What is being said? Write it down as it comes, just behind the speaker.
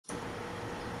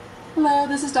Hello,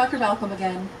 this is Dr. Malcolm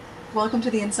again. Welcome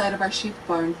to the inside of our sheep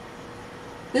barn.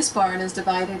 This barn is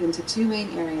divided into two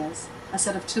main areas, a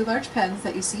set of two large pens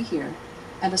that you see here,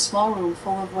 and a small room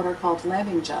full of what are called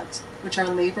lambing jugs, which are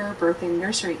labor birthing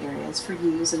nursery areas for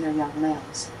ewes and their young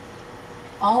lambs.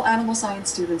 All animal science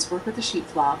students work with the sheep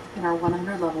flock in our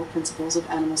 100-level Principles of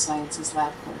Animal Sciences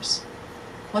lab course.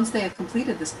 Once they have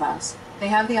completed this class, they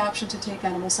have the option to take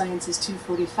Animal Sciences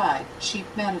 245, Sheep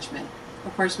Management, a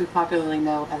course we popularly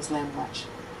know as Lamb Watch.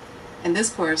 In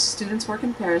this course, students work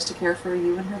in pairs to care for a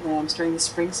ewe and her lambs during the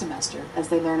spring semester as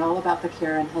they learn all about the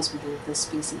care and husbandry of this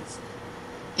species.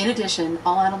 In addition,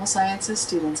 all Animal Sciences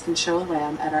students can show a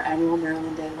lamb at our annual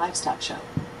Maryland Day Livestock Show,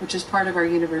 which is part of our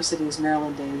university's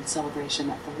Maryland Day celebration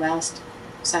at the last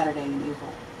Saturday in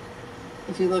April.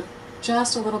 If you look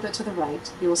just a little bit to the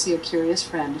right, you will see a curious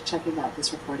friend checking out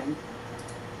this recording.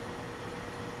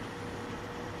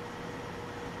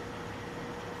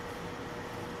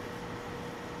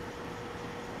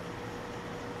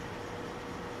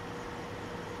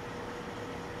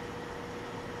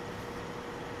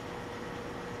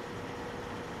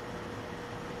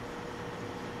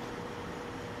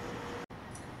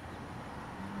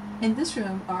 In this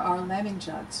room are our lambing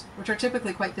jugs, which are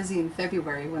typically quite busy in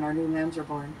February when our new lambs are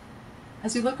born.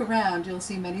 As you look around, you'll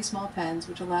see many small pens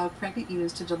which allow pregnant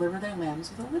ewes to deliver their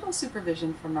lambs with a little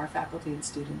supervision from our faculty and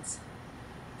students.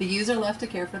 The ewes are left to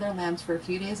care for their lambs for a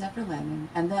few days after lambing,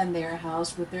 and then they are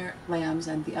housed with their lambs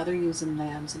and the other ewes and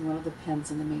lambs in one of the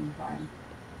pens in the main barn.